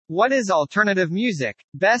What is alternative music?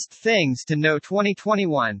 Best things to know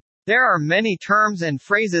 2021. There are many terms and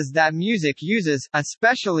phrases that music uses,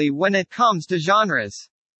 especially when it comes to genres.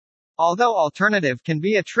 Although alternative can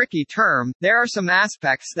be a tricky term, there are some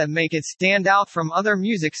aspects that make it stand out from other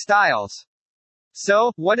music styles.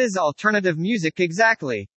 So, what is alternative music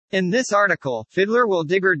exactly? In this article, Fiddler will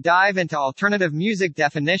dive into alternative music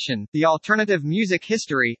definition, the alternative music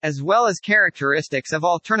history, as well as characteristics of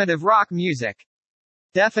alternative rock music.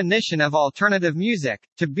 Definition of alternative music.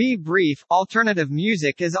 To be brief, alternative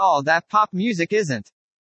music is all that pop music isn't.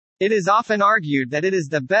 It is often argued that it is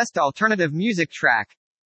the best alternative music track.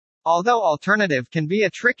 Although alternative can be a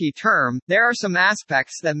tricky term, there are some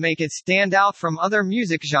aspects that make it stand out from other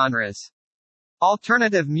music genres.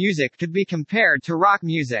 Alternative music could be compared to rock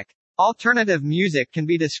music. Alternative music can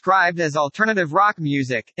be described as alternative rock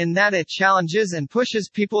music, in that it challenges and pushes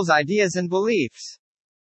people's ideas and beliefs.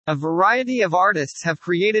 A variety of artists have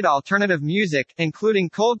created alternative music, including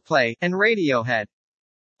Coldplay and Radiohead.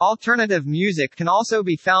 Alternative music can also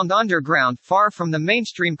be found underground, far from the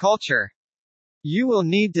mainstream culture. You will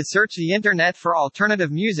need to search the internet for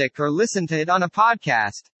alternative music or listen to it on a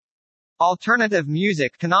podcast. Alternative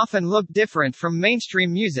music can often look different from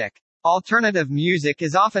mainstream music. Alternative music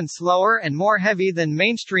is often slower and more heavy than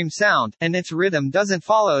mainstream sound, and its rhythm doesn't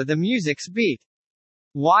follow the music's beat.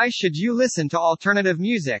 Why should you listen to alternative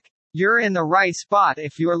music? You're in the right spot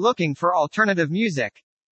if you're looking for alternative music.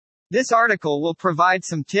 This article will provide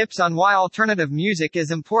some tips on why alternative music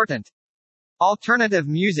is important. Alternative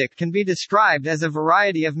music can be described as a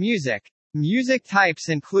variety of music. Music types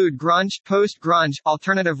include grunge, post-grunge,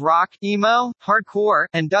 alternative rock, emo, hardcore,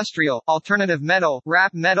 industrial, alternative metal,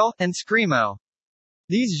 rap metal, and screamo.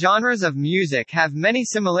 These genres of music have many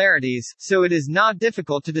similarities, so it is not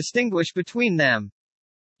difficult to distinguish between them.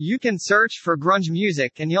 You can search for grunge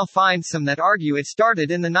music and you'll find some that argue it started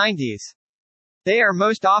in the 90s. They are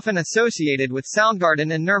most often associated with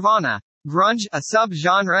Soundgarden and Nirvana. Grunge, a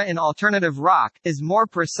sub-genre in alternative rock, is more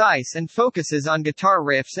precise and focuses on guitar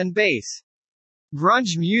riffs and bass.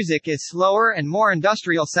 Grunge music is slower and more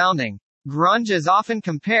industrial sounding. Grunge is often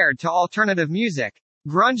compared to alternative music.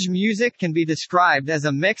 Grunge music can be described as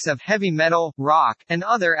a mix of heavy metal, rock, and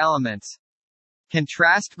other elements.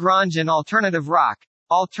 Contrast grunge and alternative rock.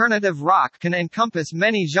 Alternative rock can encompass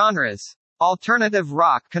many genres. Alternative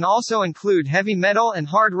rock can also include heavy metal and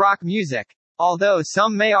hard rock music. Although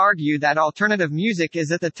some may argue that alternative music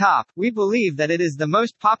is at the top, we believe that it is the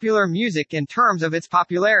most popular music in terms of its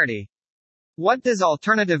popularity. What does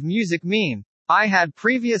alternative music mean? I had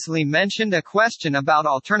previously mentioned a question about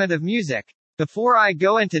alternative music. Before I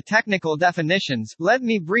go into technical definitions, let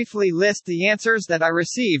me briefly list the answers that I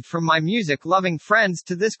received from my music-loving friends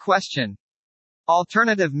to this question.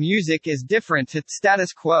 Alternative music is different to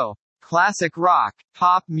status quo. Classic rock,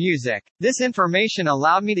 pop music. This information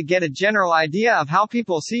allowed me to get a general idea of how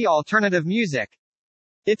people see alternative music.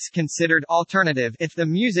 It's considered alternative if the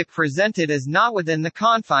music presented is not within the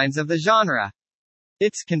confines of the genre.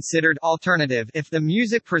 It's considered alternative if the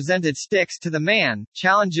music presented sticks to the man,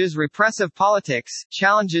 challenges repressive politics,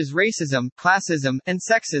 challenges racism, classism, and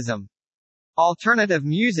sexism. Alternative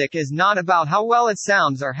music is not about how well it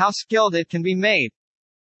sounds or how skilled it can be made.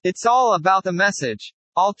 It's all about the message.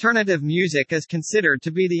 Alternative music is considered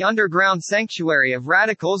to be the underground sanctuary of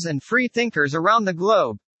radicals and free thinkers around the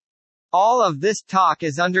globe. All of this talk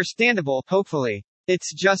is understandable, hopefully.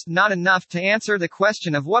 It's just not enough to answer the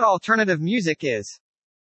question of what alternative music is.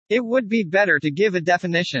 It would be better to give a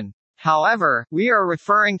definition. However, we are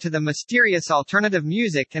referring to the mysterious alternative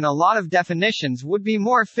music, and a lot of definitions would be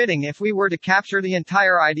more fitting if we were to capture the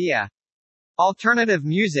entire idea. Alternative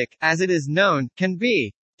music, as it is known, can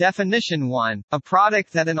be: Definition 1. A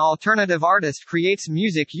product that an alternative artist creates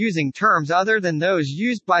music using terms other than those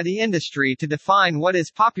used by the industry to define what is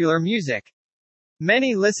popular music.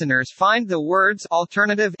 Many listeners find the words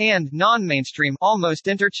alternative and non-mainstream almost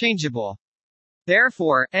interchangeable.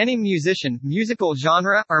 Therefore, any musician, musical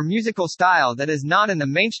genre, or musical style that is not in the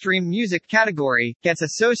mainstream music category gets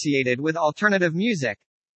associated with alternative music.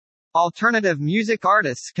 Alternative music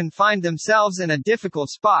artists can find themselves in a difficult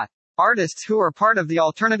spot. Artists who are part of the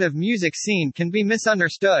alternative music scene can be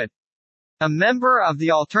misunderstood. A member of the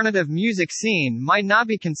alternative music scene might not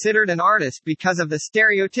be considered an artist because of the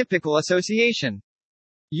stereotypical association.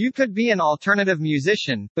 You could be an alternative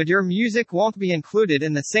musician, but your music won't be included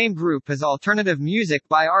in the same group as alternative music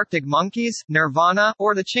by Arctic Monkeys, Nirvana,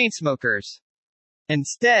 or the Chainsmokers.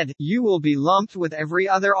 Instead, you will be lumped with every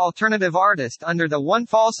other alternative artist under the one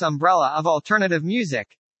false umbrella of alternative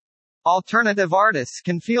music. Alternative artists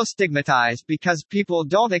can feel stigmatized because people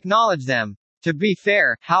don't acknowledge them. To be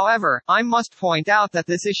fair, however, I must point out that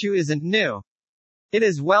this issue isn't new. It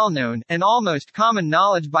is well known, and almost common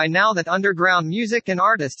knowledge by now that underground music and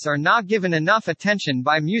artists are not given enough attention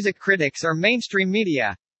by music critics or mainstream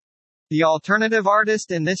media. The alternative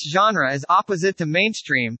artist in this genre is opposite to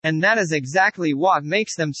mainstream, and that is exactly what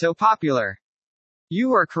makes them so popular.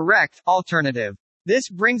 You are correct, alternative. This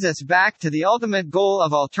brings us back to the ultimate goal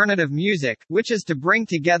of alternative music, which is to bring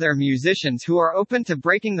together musicians who are open to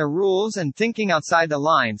breaking the rules and thinking outside the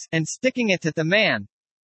lines, and sticking it to the man.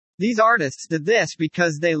 These artists did this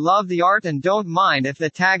because they love the art and don't mind if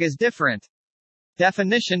the tag is different.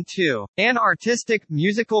 Definition 2. An artistic,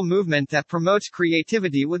 musical movement that promotes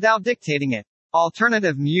creativity without dictating it.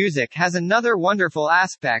 Alternative music has another wonderful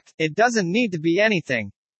aspect: it doesn't need to be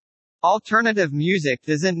anything. Alternative music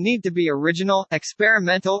doesn't need to be original,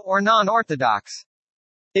 experimental, or non-orthodox.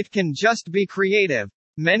 It can just be creative.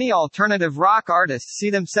 Many alternative rock artists see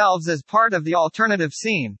themselves as part of the alternative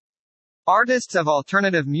scene. Artists of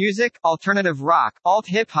alternative music, alternative rock,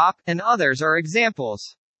 alt-hip-hop, and others are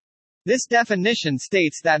examples. This definition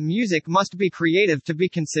states that music must be creative to be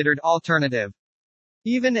considered alternative.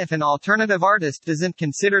 Even if an alternative artist doesn't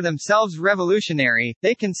consider themselves revolutionary,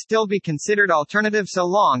 they can still be considered alternative so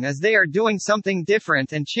long as they are doing something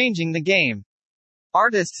different and changing the game.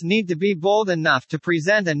 Artists need to be bold enough to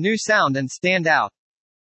present a new sound and stand out.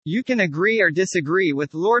 You can agree or disagree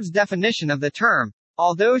with Lord's definition of the term.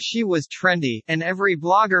 Although she was trendy, and every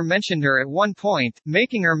blogger mentioned her at one point,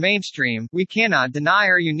 making her mainstream, we cannot deny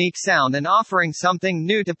her unique sound and offering something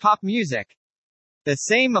new to pop music. The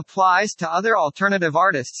same applies to other alternative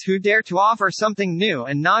artists who dare to offer something new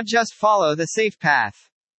and not just follow the safe path.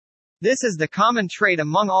 This is the common trait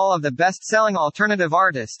among all of the best-selling alternative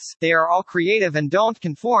artists: they are all creative and don't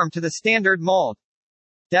conform to the standard mold.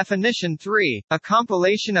 Definition 3. A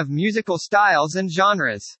compilation of musical styles and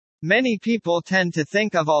genres. Many people tend to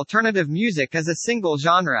think of alternative music as a single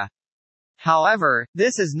genre. However,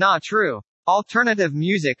 this is not true. Alternative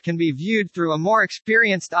music can be viewed through a more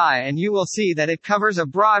experienced eye, and you will see that it covers a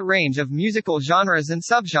broad range of musical genres and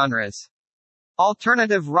subgenres.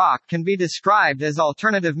 Alternative rock can be described as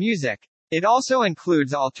alternative music. It also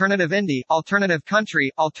includes alternative indie, alternative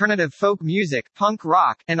country, alternative folk music, punk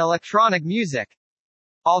rock, and electronic music.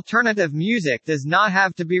 Alternative music does not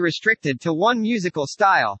have to be restricted to one musical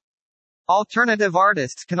style. Alternative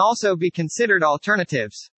artists can also be considered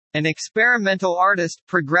alternatives. An experimental artist,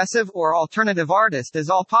 progressive, or alternative artist is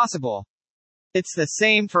all possible. It's the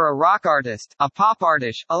same for a rock artist, a pop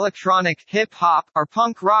artist, electronic, hip-hop, or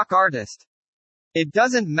punk rock artist. It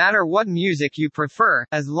doesn't matter what music you prefer,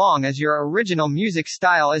 as long as your original music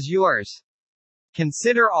style is yours.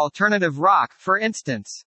 Consider alternative rock, for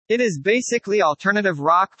instance. It is basically alternative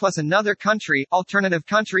rock plus another country, alternative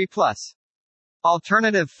country plus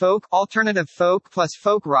alternative folk plus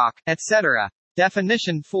folk rock, etc.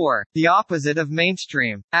 Definition 4. The opposite of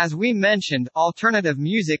mainstream. As we mentioned, alternative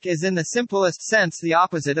music is in the simplest sense the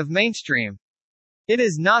opposite of mainstream. It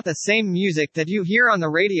is not the same music that you hear on the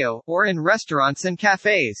radio, or in restaurants and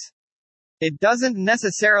cafes. It doesn't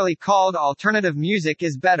necessarily called alternative music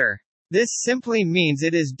is better. This simply means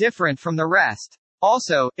it is different from the rest.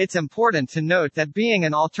 Also, it's important to note that being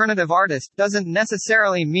an alternative artist doesn't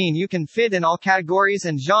necessarily mean you can fit in all categories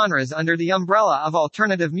and genres under the umbrella of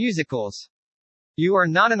alternative musicals. You are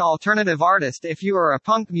not an alternative artist if you are a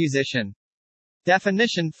punk musician.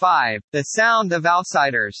 Definition 5. The sound of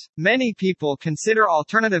outsiders. Many people consider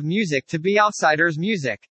alternative music to be outsiders'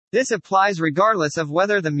 music. This applies regardless of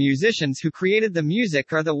whether the musicians who created the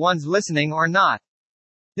music are the ones listening or not.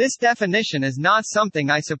 This definition is not something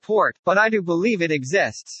I support, but I do believe it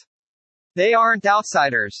exists. They aren't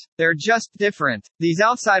outsiders. They're just different. These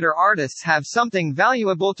outsider artists have something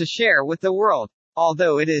valuable to share with the world.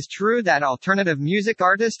 Although it is true that alternative music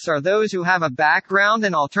artists are those who have a background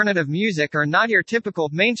in alternative music are not your typical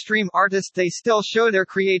mainstream artist, they still show their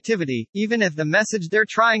creativity, even if the message they're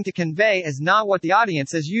trying to convey is not what the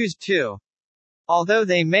audience is used to. Although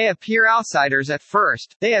they may appear outsiders at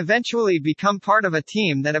first, they eventually become part of a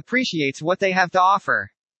team that appreciates what they have to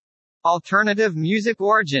offer. Alternative music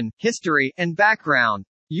origin, history, and background.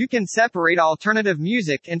 You can separate alternative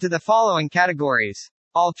music into the following categories.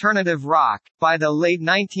 Alternative rock. By the late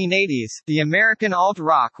 1980s, the American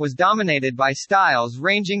alt-rock was dominated by styles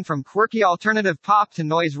ranging from quirky alternative pop to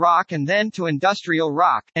noise rock and then to industrial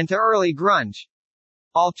rock, and to early grunge.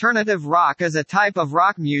 Alternative rock is a type of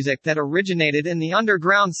rock music that originated in the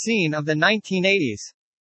underground scene of the 1980s.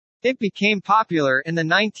 It became popular in the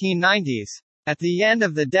 1990s. At the end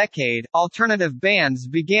of the decade, alternative bands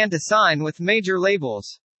began to sign with major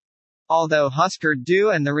labels. Although Husker Du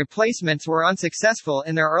and the Replacements were unsuccessful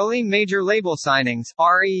in their early major label signings,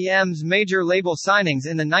 REM's major label signings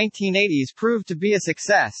in the 1980s proved to be a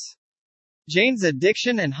success. Jane's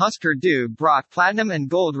Addiction and Husker Du brought platinum and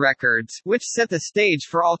gold records, which set the stage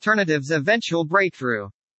for alternative's eventual breakthrough.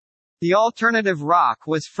 The alternative rock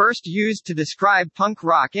was first used to describe punk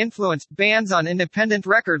rock-influenced bands on independent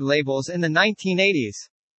record labels in the 1980s.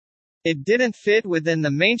 It didn't fit within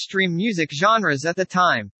the mainstream music genres at the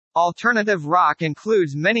time. Alternative rock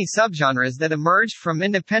includes many subgenres that emerged from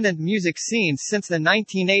independent music scenes since the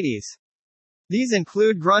 1980s. These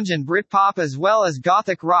include grunge and Britpop as well as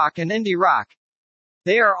gothic rock and indie rock.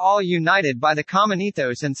 They are all united by the common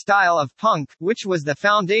ethos and style of punk, which was the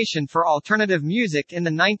foundation for alternative music in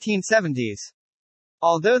the 1970s.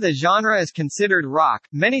 Although the genre is considered rock,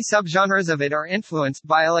 many subgenres of it are influenced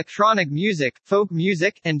by electronic music, folk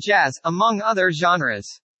music, and jazz, among other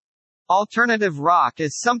genres. Alternative rock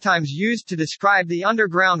is sometimes used to describe the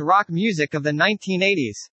underground rock music of the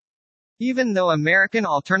 1980s. Even though American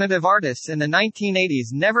alternative artists in the 1980s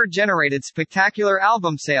never generated spectacular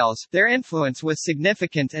album sales, their influence was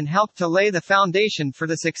significant and helped to lay the foundation for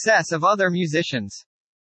the success of other musicians.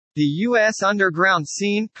 The U.S. underground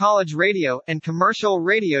scene, college radio, and commercial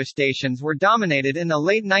radio stations were dominated in the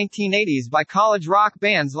late 1980s by college rock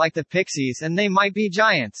bands like the Pixies and They Might Be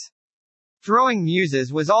Giants. Throwing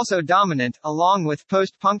Muses was also dominant, along with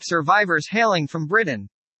post-punk survivors hailing from Britain.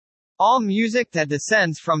 All music that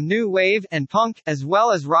descends from new wave and punk, as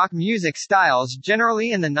well as rock music styles generally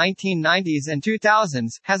in the 1990s and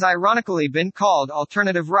 2000s, has ironically been called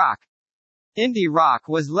alternative rock. Indie rock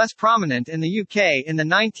was less prominent in the UK in the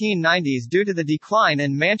 1990s due to the decline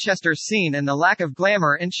in Manchester's scene and the lack of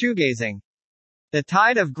glamour in shoegazing. The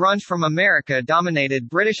tide of grunge from America dominated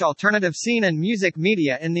British alternative scene and music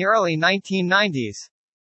media in the early 1990s.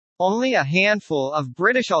 Only a handful of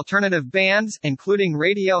British alternative bands, including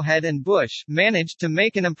Radiohead and Bush, managed to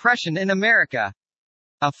make an impression in America.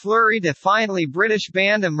 A flurry-defiantly British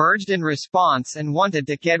band emerged in response and wanted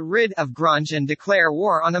to get rid of grunge and declare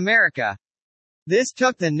war on America. This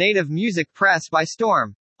took the native music press by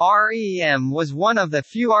storm. REM was one of the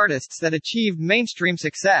few artists that achieved mainstream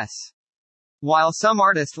success. While some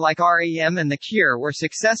artists like REM and The Cure were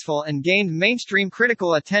successful and gained mainstream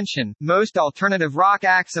critical attention, most alternative rock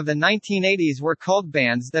acts of the 1980s were cult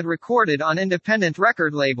bands that recorded on independent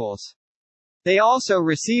record labels. They also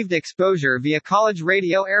received exposure via college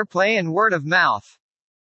radio airplay and word of mouth.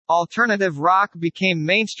 Alternative rock became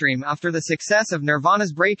mainstream after the success of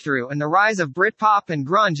Nirvana's breakthrough and the rise of Britpop and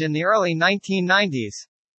grunge in the early 1990s.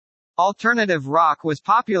 Alternative rock was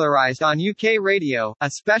popularized on UK radio,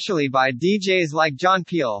 especially by DJs like John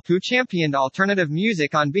Peel, who championed alternative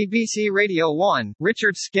music on BBC Radio 1,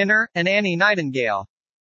 Richard Skinner, and Annie Nightingale.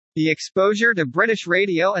 The exposure to British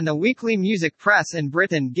radio and the weekly music press in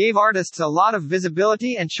Britain gave artists a lot of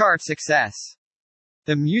visibility and chart success.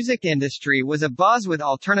 The music industry was abuzz with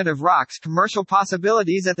alternative rock's commercial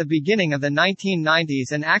possibilities at the beginning of the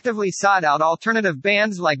 1990s and actively sought out alternative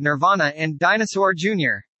bands like Nirvana and Dinosaur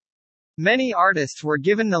Jr. Many artists were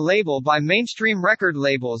given the label by mainstream record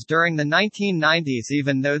labels during the 1990s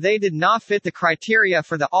even though they did not fit the criteria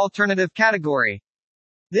for the alternative category.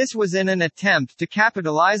 This was in an attempt to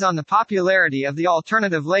capitalize on the popularity of the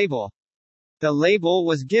alternative label. The label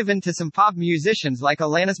was given to some pop musicians like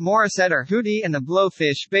Alanis Morissette or Hootie and the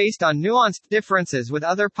Blowfish based on nuanced differences with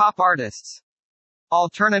other pop artists.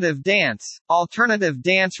 Alternative dance. Alternative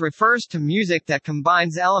dance refers to music that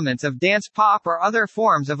combines elements of dance pop or other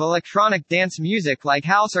forms of electronic dance music like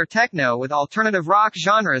house or techno with alternative rock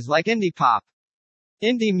genres like indie pop.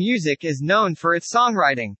 Indie music is known for its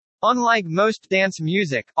songwriting. Unlike most dance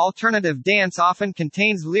music, alternative dance often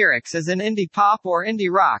contains lyrics as in indie pop or indie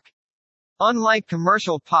rock. Unlike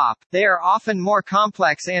commercial pop, they are often more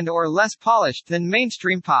complex and/or less polished than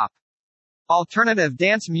mainstream pop. Alternative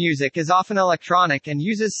dance music is often electronic and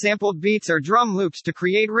uses sampled beats or drum loops to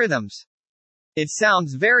create rhythms. It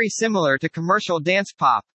sounds very similar to commercial dance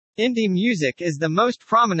pop. Indie music is the most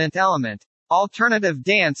prominent element. Alternative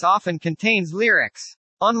dance often contains lyrics.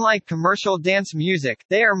 Unlike commercial dance music,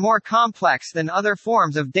 they are more complex than other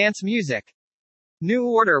forms of dance music. New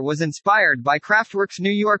Order was inspired by Kraftwerk's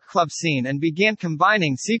New York club scene and began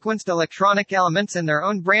combining sequenced electronic elements and their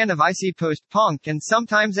own brand of icy post-punk and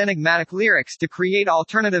sometimes enigmatic lyrics to create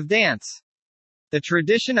alternative dance. The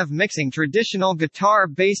tradition of mixing traditional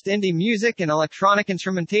guitar-based indie music and electronic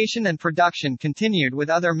instrumentation and production continued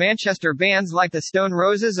with other Manchester bands like the Stone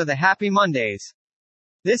Roses or the Happy Mondays.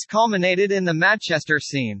 This culminated in the Manchester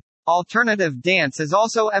scene. Alternative dance is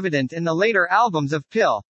also evident in the later albums of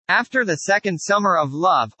PiL. After the second summer of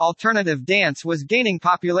love, alternative dance was gaining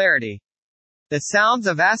popularity. The sounds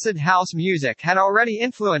of acid house music had already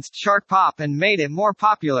influenced chart pop and made it more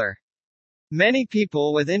popular. Many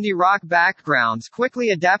people with indie rock backgrounds quickly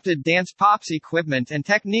adapted dance pop's equipment and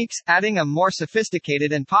techniques, adding a more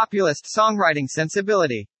sophisticated and populist songwriting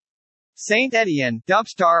sensibility. Saint Etienne,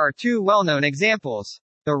 Dubstar are two well-known examples.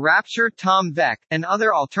 The Rapture, Tom Beck, and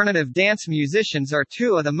other alternative dance musicians are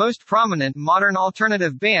two of the most prominent modern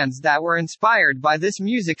alternative bands that were inspired by this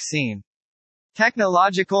music scene.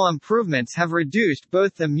 Technological improvements have reduced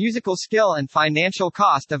both the musical skill and financial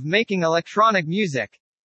cost of making electronic music.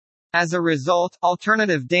 As a result,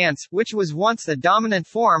 alternative dance, which was once the dominant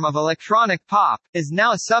form of electronic pop, is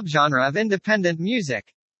now a subgenre of independent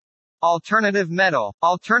music. Alternative metal.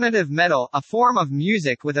 Alternative metal, a form of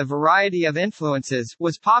music with a variety of influences,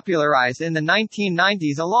 was popularized in the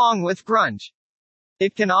 1990s along with grunge.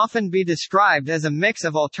 It can often be described as a mix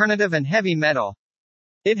of alternative and heavy metal.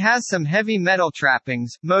 It has some heavy metal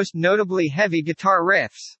trappings, most notably heavy guitar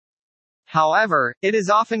riffs. However, it is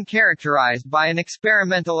often characterized by an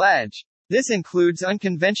experimental edge. This includes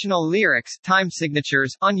unconventional lyrics, time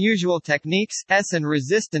signatures, unusual techniques, and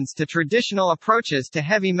resistance to traditional approaches to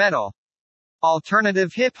heavy metal. Alternative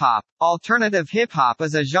hip-hop. Alternative hip-hop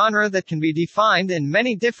is a genre that can be defined in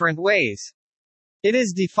many different ways. It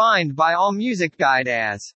is defined by AllMusic Guide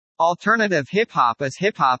as alternative hip-hop is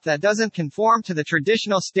hip-hop that doesn't conform to the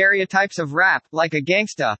traditional stereotypes of rap, like a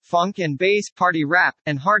gangsta, funk and bass, party rap,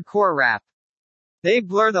 and hardcore rap. They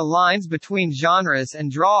blur the lines between genres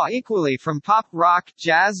and draw equally from pop, rock,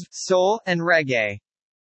 jazz, soul, and reggae.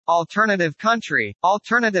 Alternative country.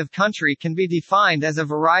 Alternative country can be defined as a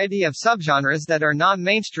variety of subgenres that are not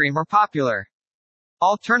mainstream or popular.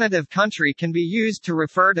 Alternative country can be used to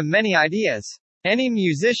refer to many ideas. Any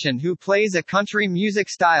musician who plays a country music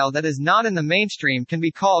style that is not in the mainstream can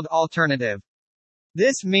be called alternative.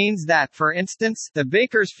 This means that, for instance, the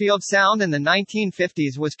Bakersfield sound in the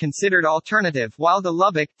 1950s was considered alternative, while the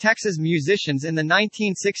Lubbock, Texas musicians in the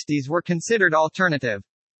 1960s were considered alternative.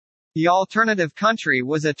 The alternative country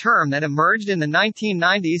was a term that emerged in the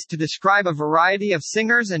 1990s to describe a variety of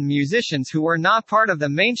singers and musicians who were not part of the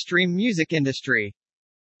mainstream music industry.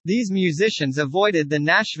 These musicians avoided the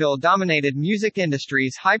Nashville-dominated music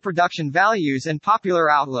industry's high production values and popular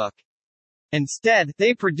outlook. Instead,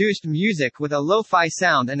 they produced music with a lo-fi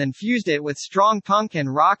sound and infused it with strong punk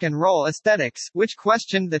and rock and roll aesthetics, which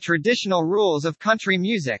questioned the traditional rules of country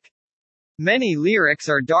music. Many lyrics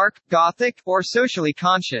are dark, gothic, or socially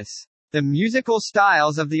conscious. The musical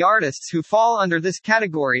styles of the artists who fall under this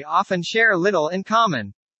category often share little in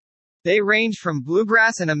common. They range from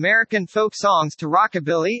bluegrass and American folk songs to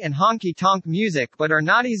rockabilly and honky-tonk music but are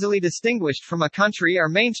not easily distinguished from a country or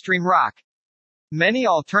mainstream rock. Many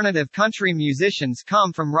alternative country musicians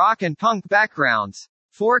come from rock and punk backgrounds.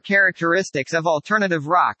 4 characteristics of alternative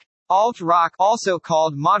rock. Alt-rock, also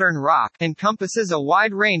called modern rock, encompasses a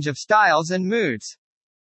wide range of styles and moods.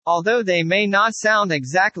 Although they may not sound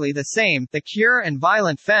exactly the same, The Cure and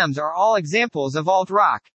Violent Femmes are all examples of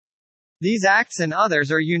alt-rock. These acts and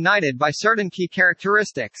others are united by certain key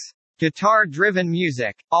characteristics. Guitar-driven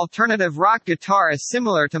music. Alternative rock guitar is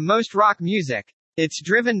similar to most rock music. It's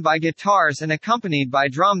driven by guitars and accompanied by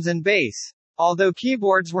drums and bass. Although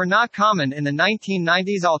keyboards were not common in the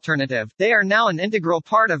 1990s alternative, they are now an integral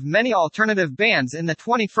part of many alternative bands in the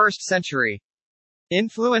 21st century.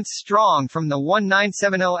 Influence strong from the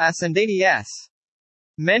 1970s and 80s.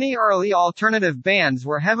 Many early alternative bands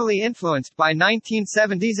were heavily influenced by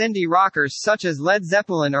 1970s indie rockers such as Led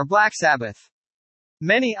Zeppelin or Black Sabbath.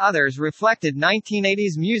 Many others reflected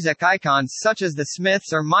 1980s music icons such as The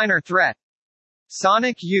Smiths or Minor Threat.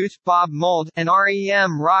 Sonic Youth, Bob Mould, and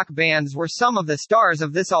R.E.M. rock bands were some of the stars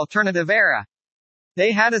of this alternative era.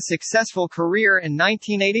 They had a successful career in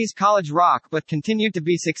 1980s college rock but continued to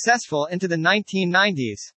be successful into the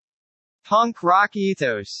 1990s. Punk rock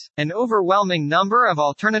ethos. An overwhelming number of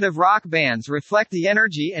alternative rock bands reflect the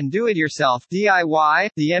energy and do-it-yourself (DIY),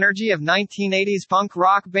 the energy of 1980s punk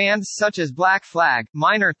rock bands such as Black Flag,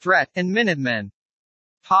 Minor Threat, and Minutemen.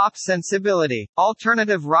 Pop sensibility.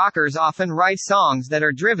 Alternative rockers often write songs that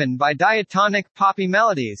are driven by diatonic, poppy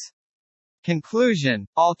melodies. Conclusion.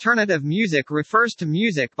 Alternative music refers to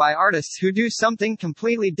music by artists who do something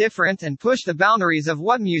completely different and push the boundaries of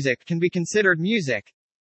what music can be considered music.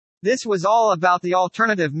 This was all about the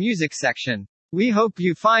alternative music section. We hope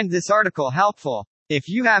you find this article helpful. If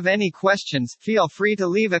you have any questions, feel free to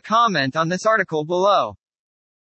leave a comment on this article below.